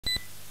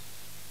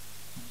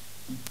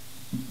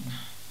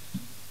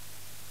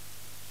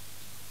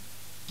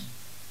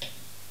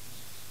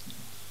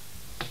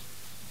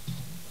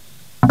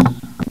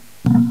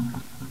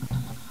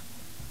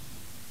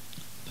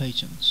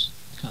Congratulations,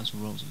 Guns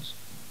N' Roses.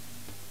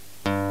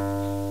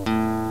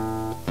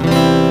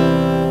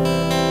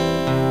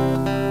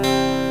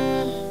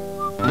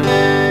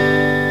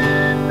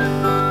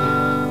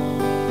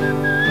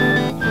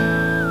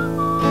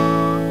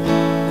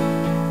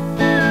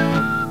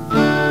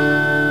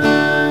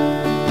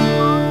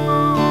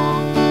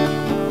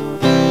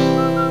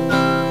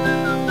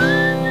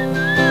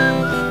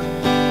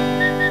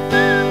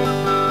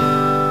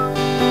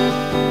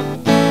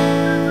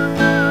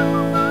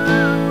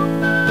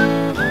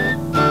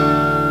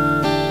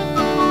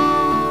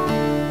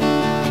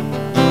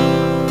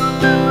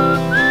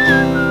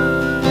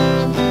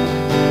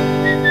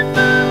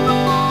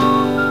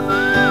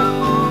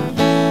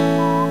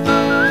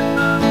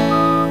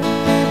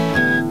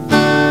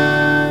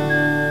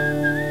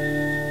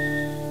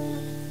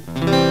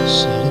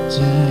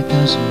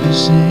 Cause I'm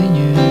missing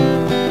you,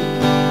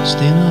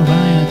 still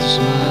alright to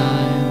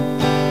smile.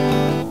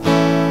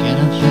 Can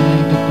I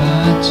think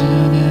about you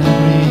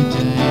every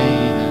day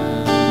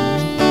now?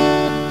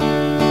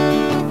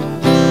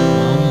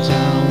 One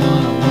time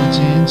what I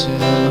wanted to,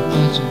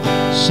 but you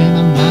set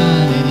my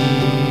mind at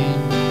ease.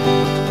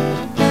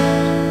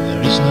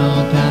 There is no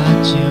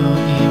doubt you're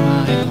in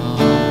my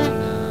home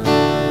now.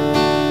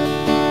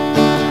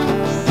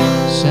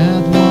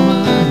 Sad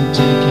woman,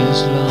 take it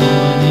slow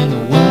and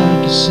it'll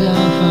work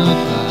itself out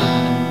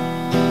fine.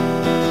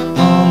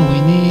 All we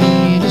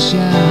need is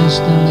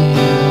just a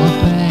little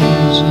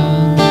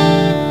patience.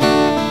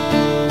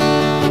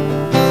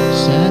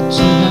 Set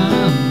to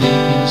down,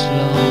 make it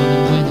slow,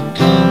 and when it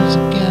comes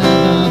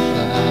together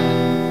fine.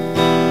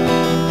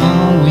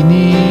 All we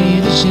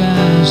need is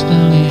just a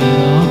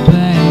little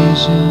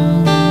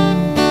patience.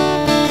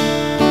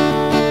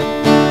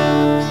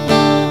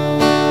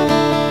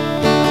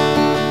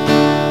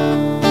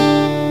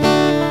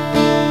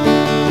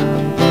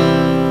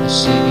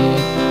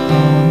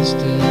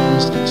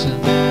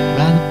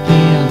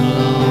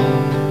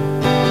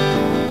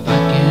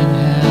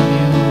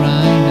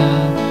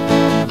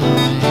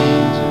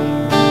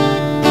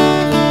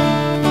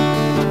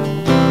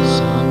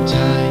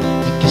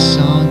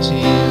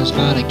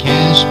 But I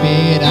can't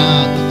spit out